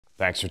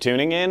Thanks for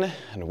tuning in,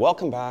 and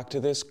welcome back to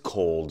this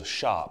cold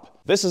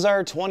shop. This is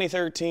our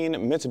 2013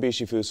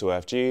 Mitsubishi Fuso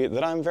FG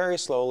that I'm very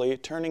slowly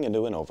turning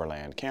into an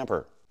overland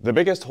camper. The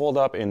biggest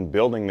holdup in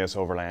building this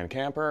overland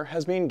camper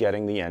has been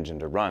getting the engine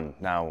to run.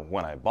 Now,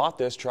 when I bought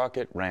this truck,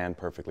 it ran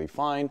perfectly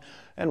fine,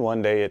 and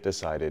one day it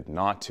decided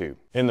not to.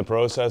 In the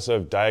process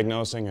of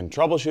diagnosing and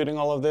troubleshooting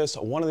all of this,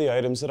 one of the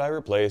items that I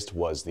replaced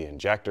was the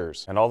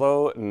injectors. And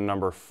although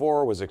number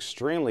 4 was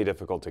extremely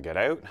difficult to get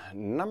out,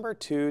 number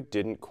 2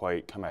 didn't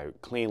quite come out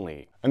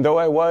cleanly. And though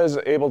I was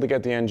able to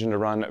get the engine to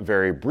run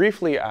very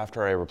briefly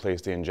after I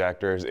replaced the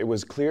injectors, it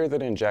was clear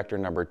that injector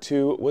number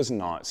 2 was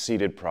not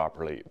seated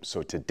properly.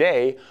 So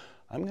today,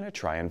 I'm going to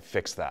try and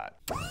fix that.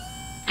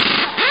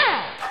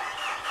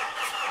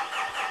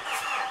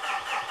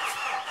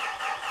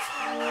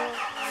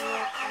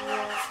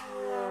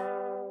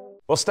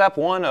 Well, step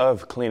 1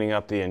 of cleaning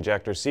up the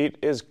injector seat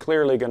is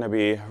clearly going to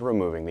be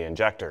removing the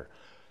injector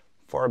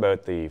for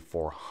about the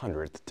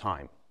 400th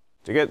time.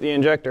 To get the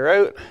injector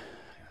out,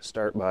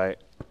 start by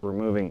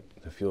removing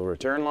the fuel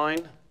return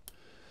line.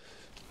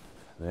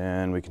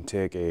 Then we can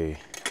take a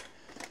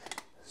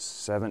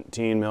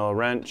 17mm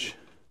wrench,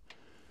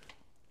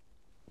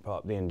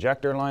 pop the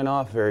injector line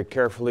off very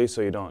carefully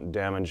so you don't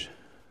damage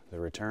the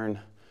return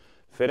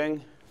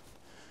fitting.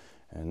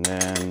 And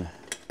then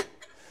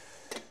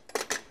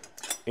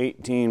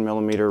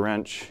 18mm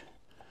wrench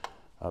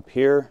up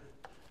here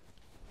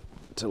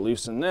to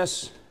loosen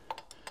this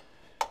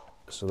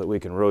so that we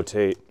can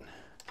rotate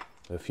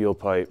the fuel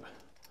pipe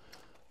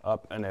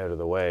up and out of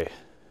the way.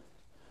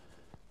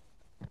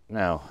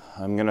 Now,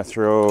 I'm going to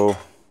throw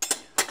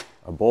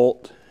a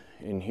bolt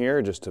in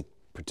here just to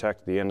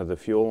protect the end of the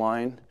fuel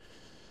line.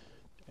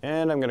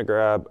 And I'm going to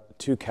grab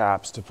 2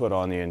 caps to put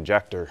on the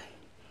injector,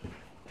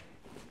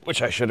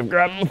 which I should have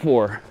grabbed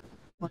before.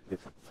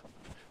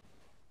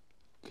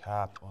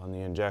 Cap on the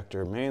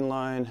injector main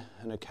line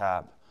and a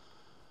cap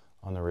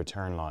on the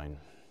return line.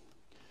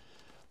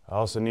 I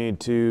also need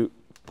to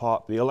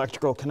pop the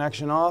electrical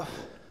connection off,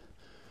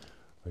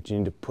 but you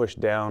need to push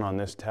down on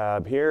this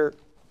tab here,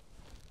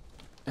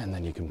 and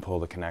then you can pull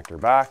the connector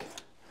back.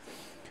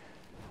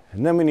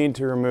 And then we need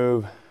to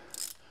remove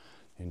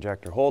the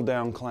injector hold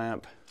down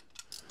clamp,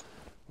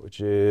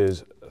 which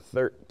is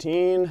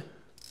 13.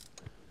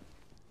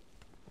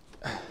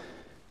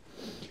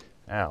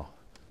 Now,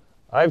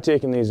 I've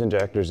taken these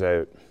injectors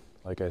out,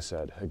 like I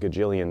said, a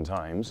gajillion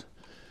times.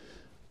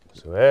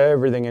 So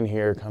everything in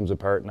here comes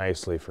apart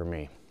nicely for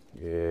me.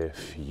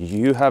 If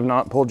you have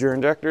not pulled your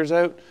injectors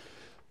out,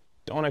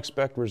 don't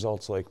expect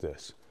results like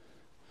this.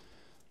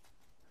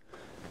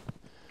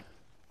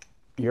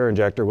 Your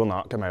injector will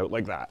not come out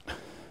like that.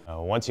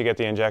 Once you get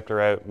the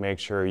injector out, make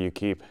sure you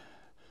keep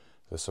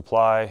the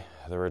supply,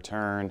 the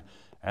return,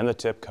 and the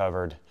tip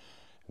covered.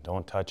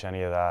 Don't touch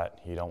any of that.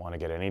 You don't want to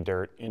get any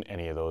dirt in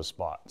any of those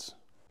spots.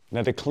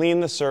 Now, to clean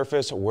the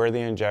surface where the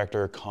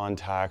injector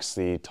contacts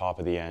the top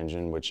of the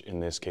engine, which in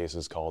this case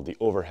is called the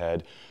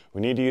overhead,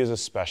 we need to use a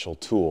special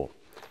tool.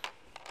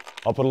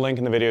 I'll put a link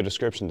in the video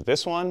description to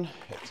this one.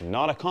 It's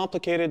not a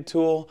complicated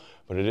tool,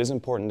 but it is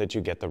important that you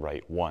get the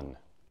right one,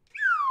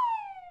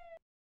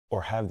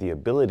 or have the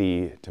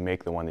ability to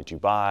make the one that you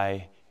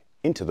buy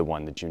into the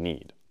one that you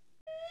need.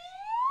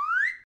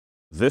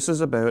 This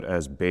is about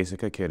as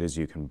basic a kit as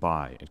you can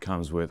buy. It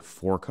comes with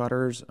 4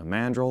 cutters, a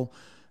mandrel,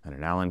 and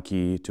an Allen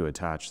key to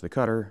attach the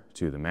cutter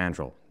to the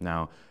mandrel.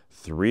 Now,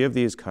 3 of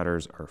these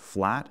cutters are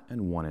flat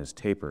and 1 is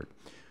tapered.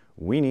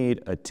 We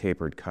need a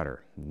tapered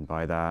cutter. And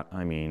by that,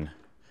 I mean,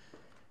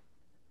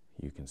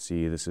 you can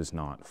see this is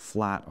not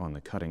flat on the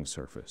cutting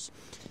surface.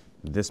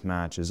 This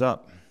matches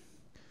up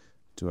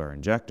to our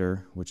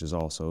injector, which is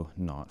also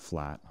not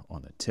flat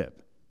on the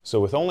tip. So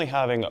with only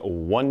having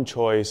 1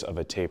 choice of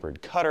a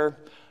tapered cutter,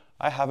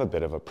 I have a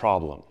bit of a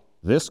problem.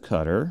 This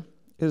cutter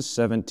is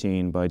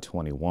 17 by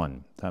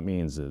 21. That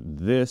means that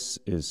this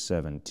is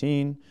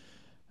 17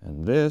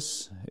 and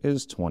this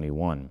is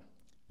 21.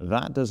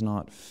 That does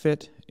not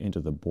fit into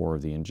the bore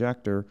of the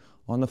injector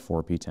on the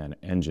 4P10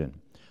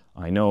 engine.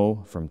 I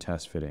know from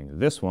test fitting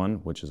this one,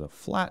 which is a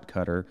flat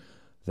cutter,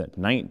 that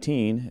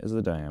 19 is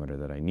the diameter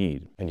that I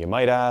need. And you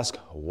might ask,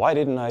 why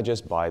didn't I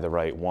just buy the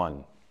right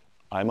one?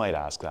 I might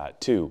ask that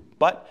too,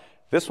 but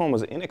this one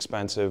was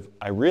inexpensive.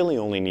 I really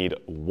only need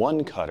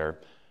 1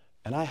 cutter,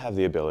 and I have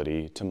the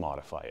ability to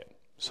modify it.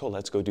 So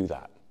let's go do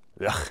that.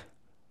 Ugh,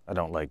 I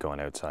don't like going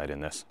outside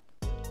in this.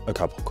 A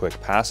couple quick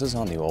passes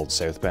on the old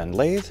South Bend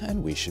lathe,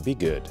 and we should be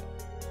good.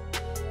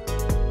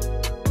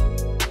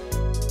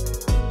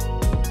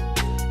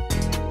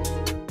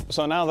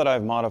 So now that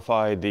I've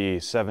modified the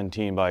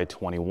 17 by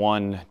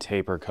 21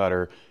 taper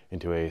cutter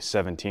into a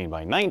 17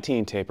 by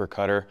 19 taper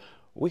cutter,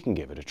 we can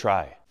give it a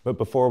try. But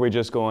before we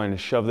just go and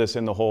shove this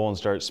in the hole and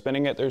start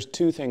spinning it, there's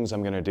 2 things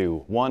I'm gonna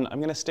do. 1,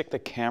 I'm gonna stick the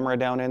camera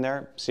down in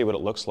there, see what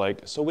it looks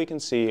like, so we can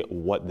see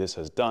what this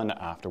has done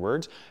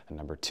afterwards. And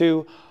number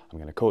 2, I'm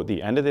gonna coat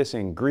the end of this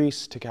in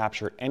grease to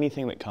capture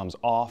anything that comes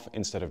off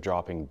instead of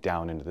dropping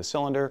down into the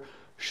cylinder,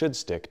 should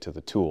stick to the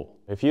tool.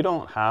 If you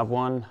don't have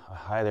one, I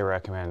highly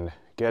recommend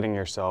getting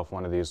yourself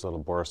one of these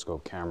little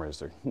borescope cameras.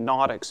 They're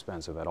not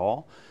expensive at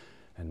all.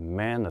 And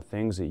man, the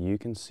things that you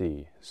can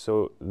see.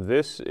 So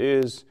this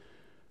is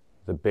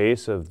the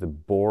base of the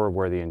bore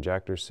where the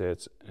injector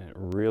sits,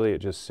 and it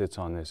just sits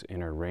on this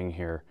inner ring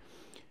here.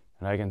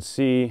 And I can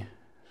see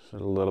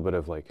sort of a little bit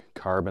of like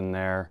carbon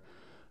there,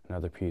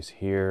 another piece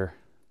here.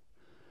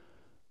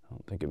 I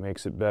don't think it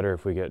makes it better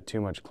if we get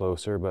too much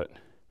closer, but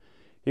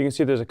you can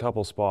see there's a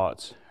couple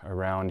spots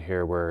around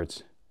here where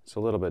it's a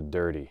little bit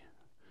dirty.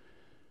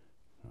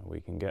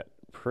 We can get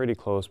pretty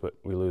close, but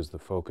we lose the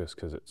focus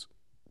because it's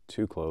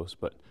too close.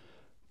 But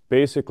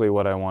basically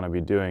what I want to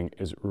be doing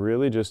is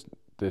really just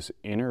this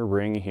inner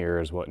ring here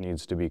is what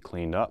needs to be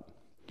cleaned up.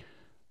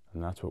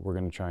 And that's what we're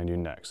going to try and do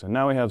next. And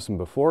now we have some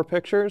before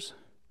pictures.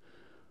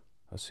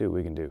 Let's see what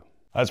we can do.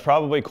 It's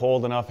probably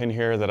cold enough in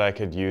here that I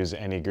could use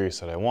any grease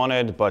that I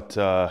wanted, but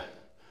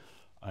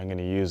I'm going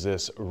to use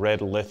this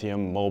red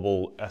lithium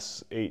mobile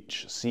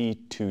SHC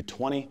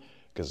 220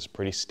 because it's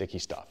pretty sticky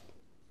stuff.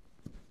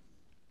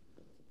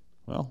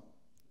 Well,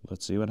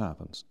 let's see what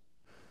happens.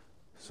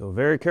 So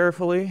very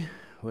carefully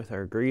with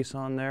our grease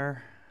on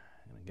there,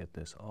 I'm going to get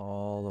this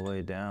all the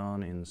way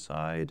down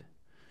inside.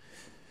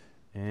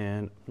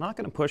 And I'm not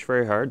going to push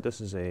very hard.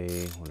 This is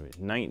a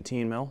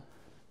 19 mil.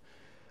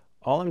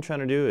 All I'm trying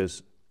to do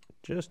is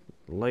just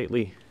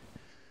lightly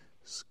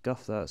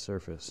scuff that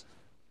surface.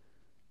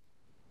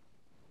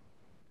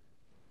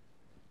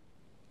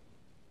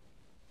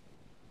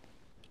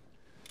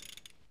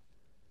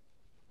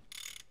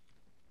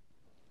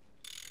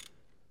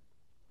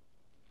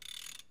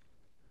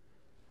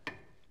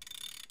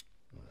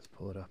 Let's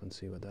pull it up and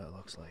see what that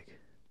looks like.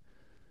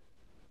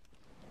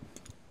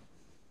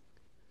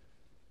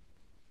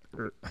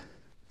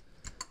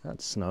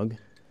 That's snug.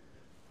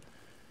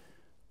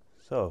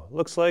 So,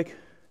 looks like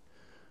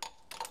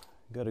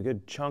got a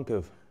good chunk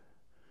of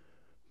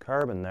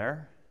carbon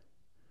there.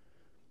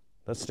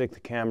 Let's stick the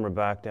camera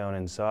back down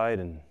inside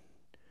and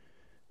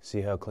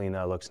see how clean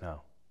that looks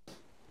now.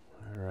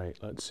 All right,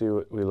 let's see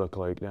what we look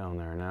like down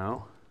there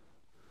now.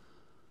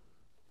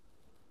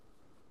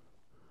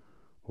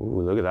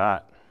 Ooh, look at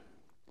that.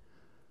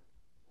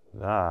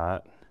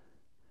 That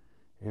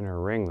inner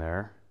ring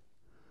there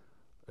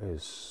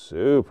is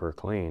super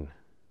clean.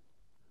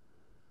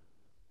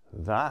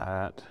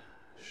 That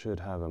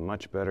should have a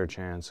much better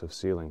chance of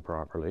sealing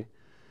properly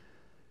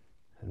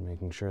and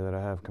making sure that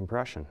I have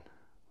compression.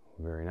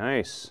 Very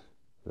nice.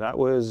 That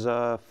was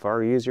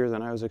far easier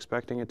than I was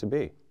expecting it to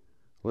be.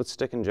 Let's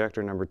stick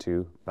injector number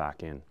 2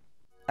 back in.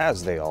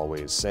 As they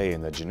always say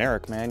in the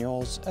generic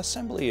manuals,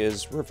 assembly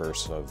is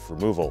reverse of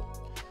removal,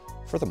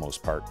 for the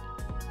most part.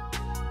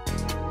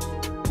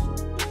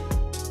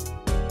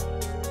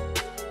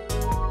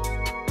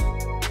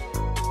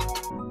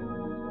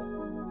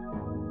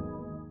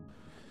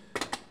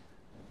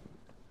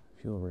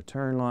 Fuel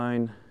return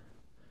line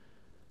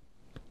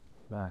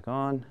back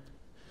on.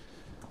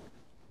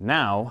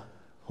 Now,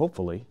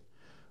 hopefully,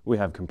 we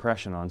have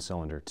compression on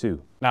cylinder 2.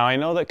 Now, I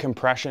know that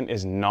compression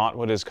is not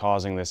what is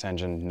causing this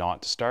engine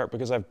not to start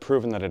because I've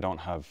proven that I don't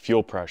have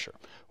fuel pressure.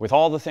 With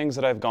all the things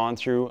that I've gone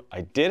through,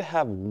 I did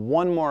have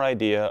one more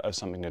idea of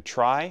something to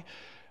try.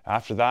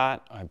 After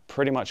that, I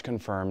pretty much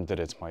confirmed that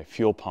it's my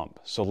fuel pump.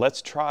 So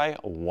let's try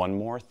one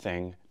more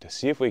thing to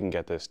see if we can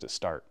get this to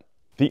start.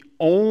 The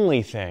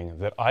only thing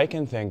that I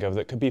can think of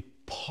that could be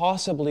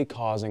possibly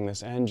causing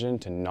this engine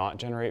to not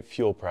generate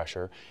fuel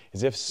pressure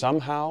is if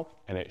somehow,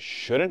 and it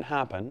shouldn't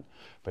happen,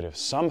 but if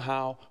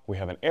somehow we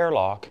have an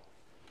airlock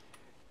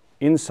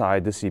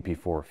inside the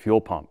CP4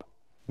 fuel pump.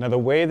 Now, the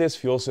way this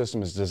fuel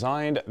system is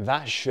designed,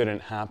 that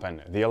shouldn't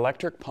happen. The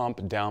electric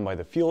pump down by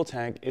the fuel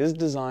tank is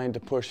designed to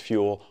push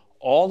fuel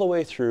all the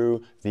way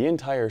through the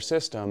entire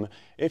system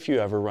if you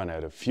ever run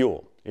out of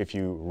fuel. If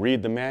you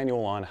read the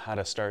manual on how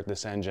to start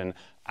this engine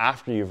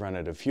after you've run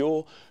out of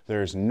fuel,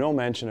 there's no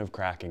mention of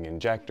cracking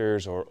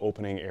injectors or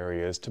opening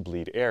areas to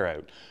bleed air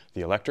out.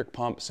 The electric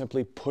pump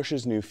simply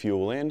pushes new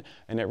fuel in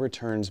and it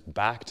returns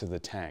back to the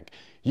tank.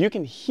 You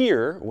can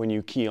hear when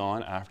you key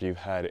on after you've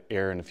had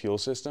air in the fuel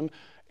system,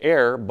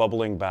 air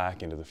bubbling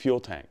back into the fuel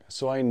tank.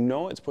 So I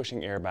know it's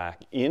pushing air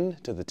back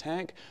into the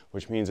tank,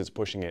 which means it's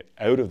pushing it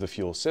out of the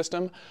fuel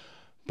system.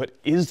 But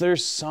is there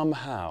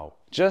somehow,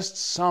 just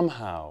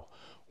somehow,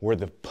 where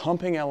the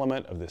pumping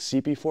element of the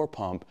CP4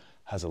 pump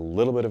has a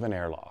little bit of an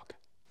airlock?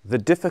 The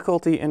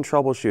difficulty in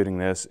troubleshooting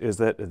this is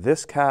that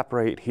this cap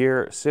right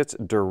here sits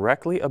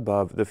directly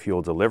above the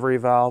fuel delivery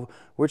valve,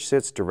 which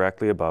sits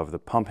directly above the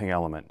pumping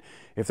element.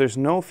 If there's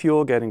no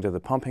fuel getting to the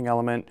pumping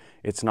element,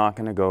 it's not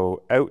going to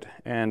go out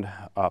and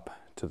up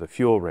to the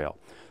fuel rail.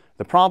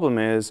 The problem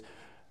is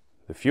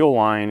the fuel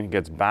line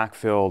gets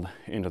backfilled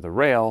into the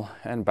rail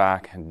and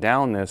back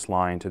down this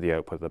line to the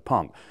output of the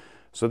pump.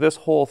 So this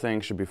whole thing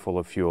should be full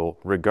of fuel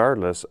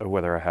regardless of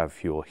whether I have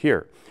fuel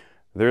here.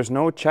 There's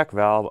no check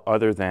valve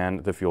other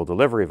than the fuel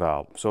delivery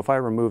valve. So if I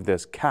remove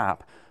this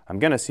cap, I'm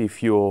going to see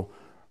fuel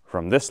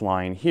from this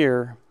line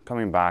here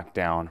coming back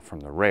down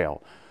from the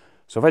rail.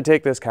 So if I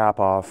take this cap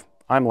off,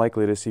 I'm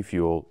likely to see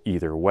fuel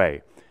either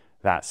way.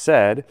 That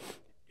said,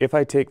 If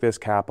I take this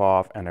cap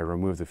off and I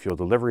remove the fuel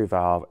delivery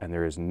valve and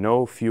there is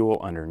no fuel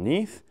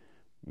underneath,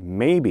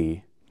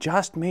 maybe,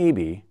 just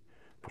maybe,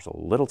 there's a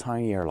little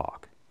tiny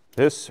airlock.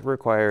 This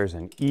requires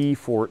an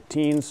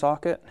E14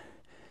 socket,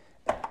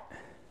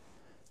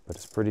 but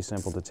it's pretty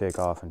simple to take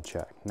off and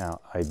check.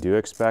 Now, I do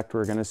expect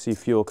we're gonna see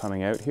fuel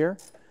coming out here,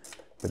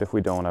 but if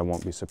we don't, I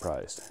won't be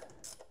surprised.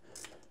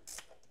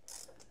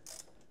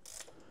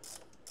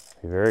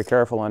 Be very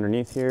careful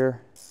underneath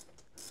here.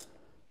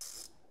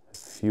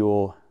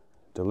 Fuel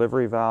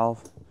delivery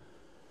valve.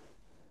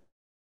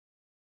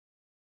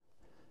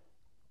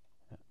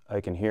 I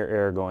can hear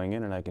air going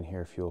in and I can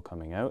hear fuel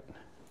coming out.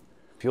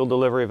 Fuel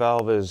delivery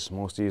valve is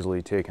most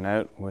easily taken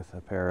out with a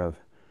pair of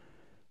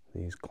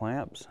these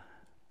clamps.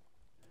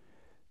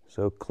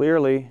 So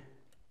clearly,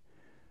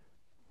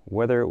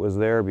 whether it was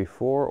there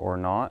before or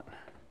not,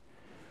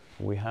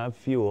 we have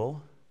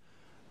fuel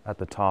at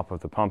the top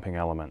of the pumping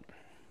element.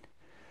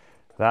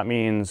 That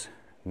means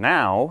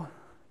now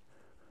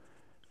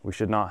we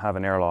should not have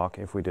an airlock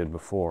if we did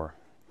before.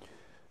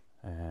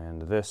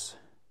 And this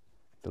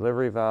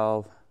delivery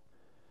valve,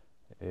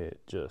 it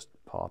just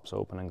pops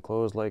open and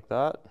closed like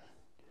that.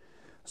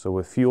 So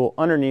with fuel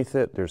underneath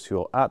it, there's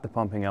fuel at the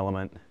pumping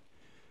element.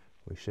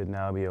 We should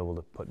now be able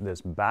to put this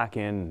back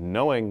in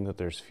knowing that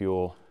there's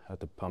fuel at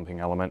the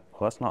pumping element.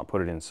 Let's not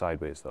put it in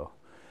sideways though.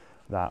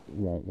 That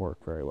won't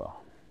work very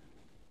well.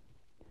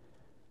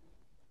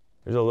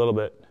 There's a little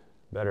bit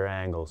better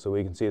angle, so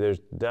we can see there's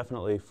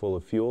definitely full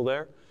of fuel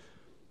there.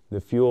 The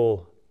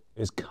fuel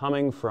is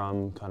coming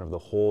from kind of the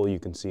hole you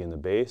can see in the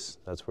base.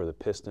 That's where the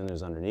piston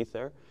is underneath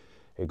there.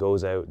 It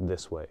goes out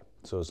this way.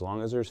 So as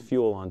long as there's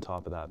fuel on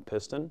top of that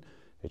piston,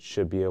 it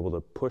should be able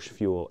to push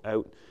fuel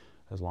out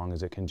as long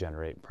as it can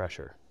generate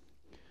pressure.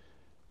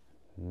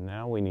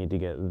 Now we need to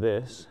get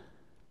this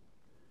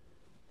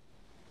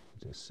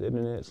to sit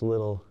in its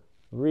little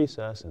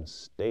recess and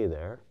stay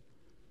there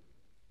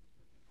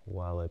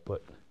while I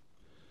put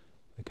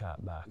the cap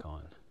back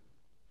on.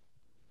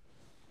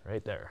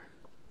 Right there.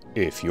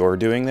 If you're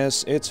doing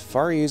this, it's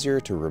far easier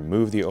to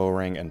remove the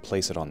O-ring and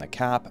place it on the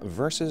cap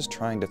versus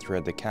trying to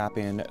thread the cap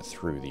in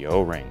through the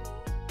O-ring.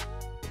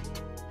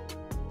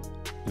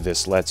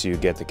 This lets you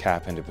get the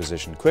cap into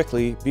position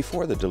quickly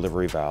before the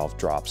delivery valve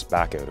drops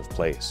back out of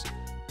place.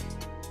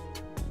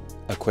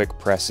 A quick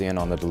press in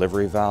on the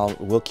delivery valve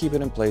will keep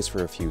it in place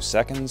for a few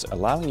seconds,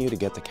 allowing you to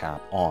get the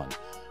cap on.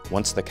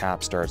 Once the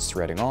cap starts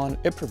threading on,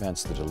 it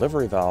prevents the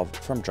delivery valve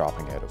from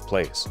dropping out of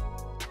place.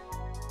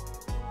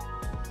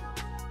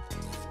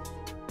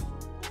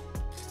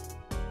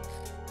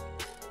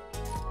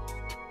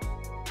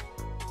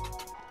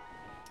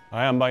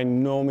 I am by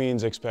no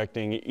means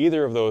expecting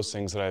either of those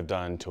things that I've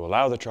done to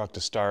allow the truck to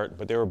start,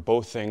 but they were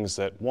both things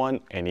that, one,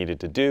 I needed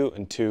to do,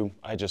 and two,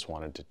 I just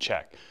wanted to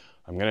check.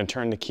 I'm going to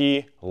turn the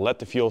key, let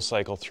the fuel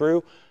cycle through,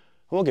 and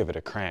we'll give it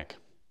a crank.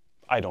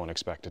 I don't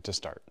expect it to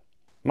start.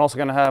 I'm also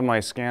going to have my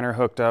scanner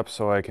hooked up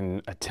so I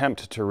can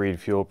attempt to read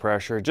fuel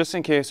pressure, just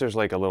in case there's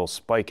like a little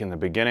spike in the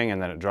beginning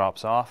and then it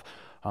drops off.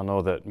 I'll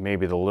know that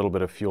maybe the little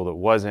bit of fuel that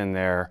was in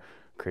there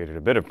created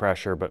a bit of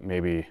pressure, but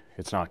maybe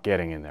it's not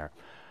getting in there.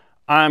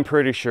 I'm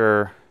pretty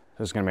sure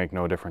this is going to make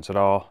no difference at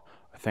all.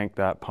 I think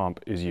that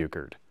pump is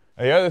euchred.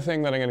 The other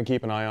thing that I'm going to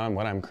keep an eye on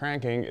when I'm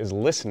cranking is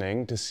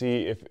listening to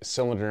see if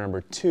cylinder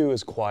number 2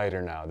 is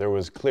quieter now. There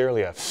was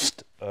clearly a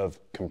of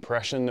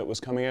compression that was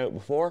coming out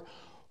before.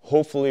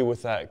 Hopefully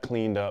with that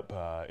cleaned up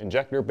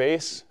injector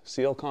base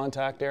seal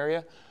contact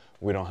area,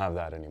 we don't have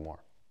that anymore.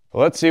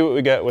 Well, let's see what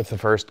we get with the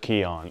first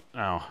key on.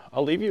 Now,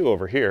 I'll leave you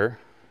over here.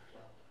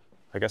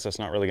 I guess that's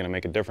not really going to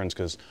make a difference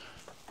because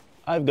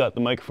I've got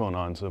the microphone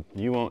on, so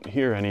you won't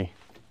hear any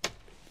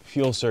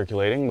fuel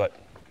circulating, but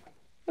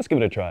let's give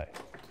it a try.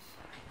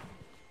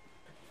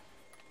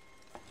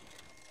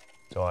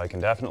 So I can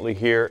definitely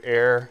hear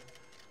air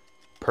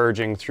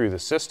purging through the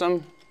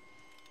system.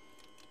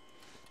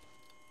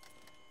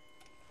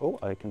 Oh,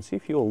 I can see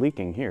fuel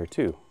leaking here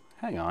too.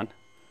 Hang on,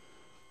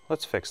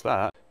 let's fix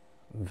that.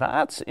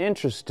 That's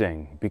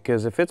interesting,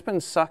 because if it's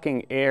been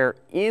sucking air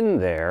in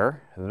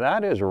there,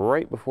 that is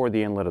right before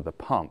the inlet of the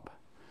pump.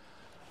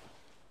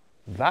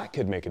 That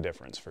could make a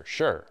difference for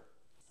sure.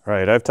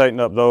 Right, I've tightened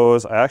up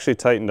those. I actually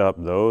tightened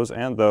up those,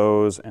 and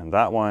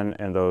that one,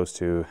 and those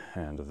two,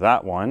 and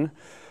that one.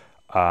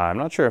 I'm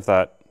not sure if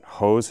that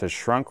hose has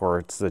shrunk or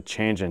it's the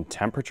change in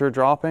temperature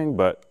dropping,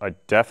 but I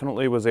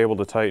definitely was able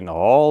to tighten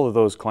all of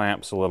those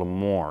clamps a little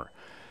more.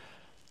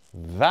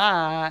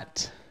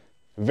 That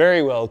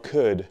very well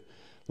could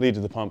lead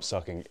to the pump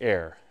sucking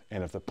air.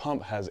 And if the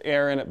pump has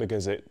air in it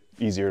because it's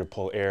easier to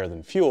pull air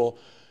than fuel,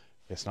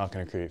 it's not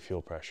going to create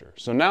fuel pressure.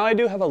 So now I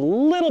do have a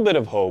little bit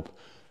of hope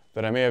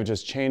that I may have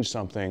just changed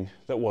something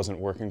that wasn't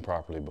working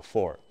properly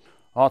before.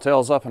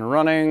 Autel's up and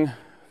running.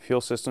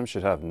 Fuel system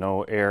should have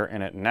no air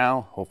in it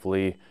now.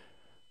 Hopefully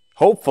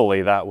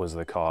that was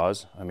the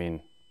cause. I mean,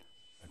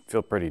 I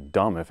feel pretty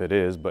dumb if it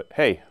is, but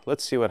hey,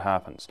 let's see what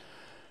happens.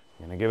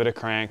 I'm gonna give it a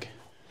crank.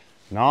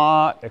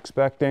 Not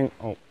expecting,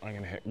 oh, I'm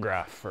gonna hit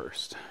graph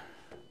first.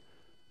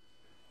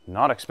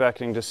 Not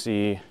expecting to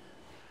see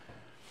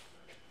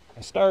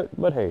a start,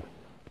 but hey,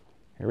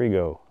 Here we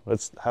go.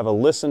 Let's have a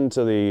listen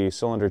to the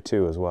cylinder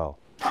 2 as well.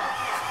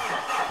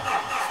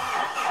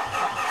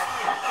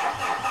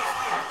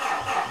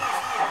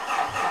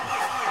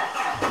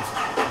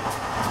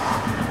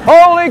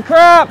 Holy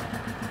crap!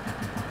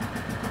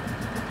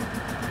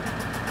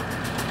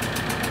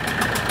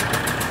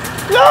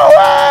 No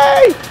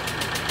way!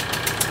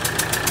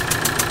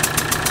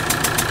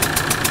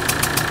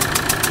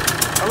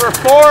 Number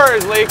 4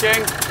 is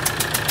leaking.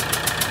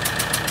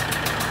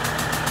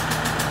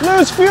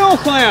 Loose fuel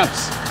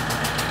clamps.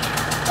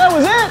 That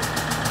was it.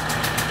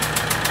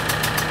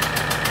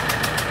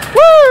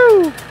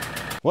 Woo!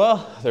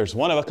 Well, there's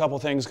one of a couple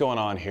things going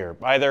on here.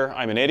 Either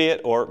I'm an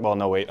idiot or, well,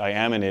 no, wait, I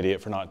am an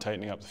idiot for not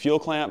tightening up the fuel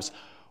clamps,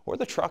 or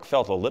the truck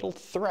felt a little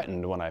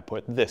threatened when I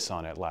put this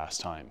on it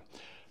last time.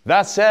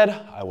 That said,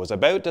 I was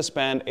about to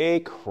spend a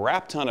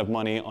crap ton of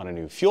money on a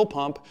new fuel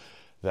pump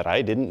that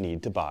I didn't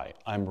need to buy.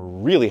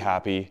 I'm really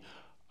happy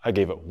I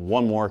gave it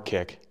one more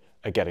kick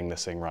at getting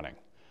this thing running.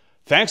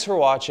 Thanks for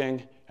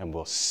watching, and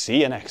we'll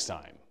see you next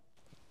time.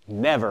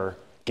 Never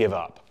give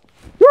up.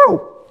 Woo!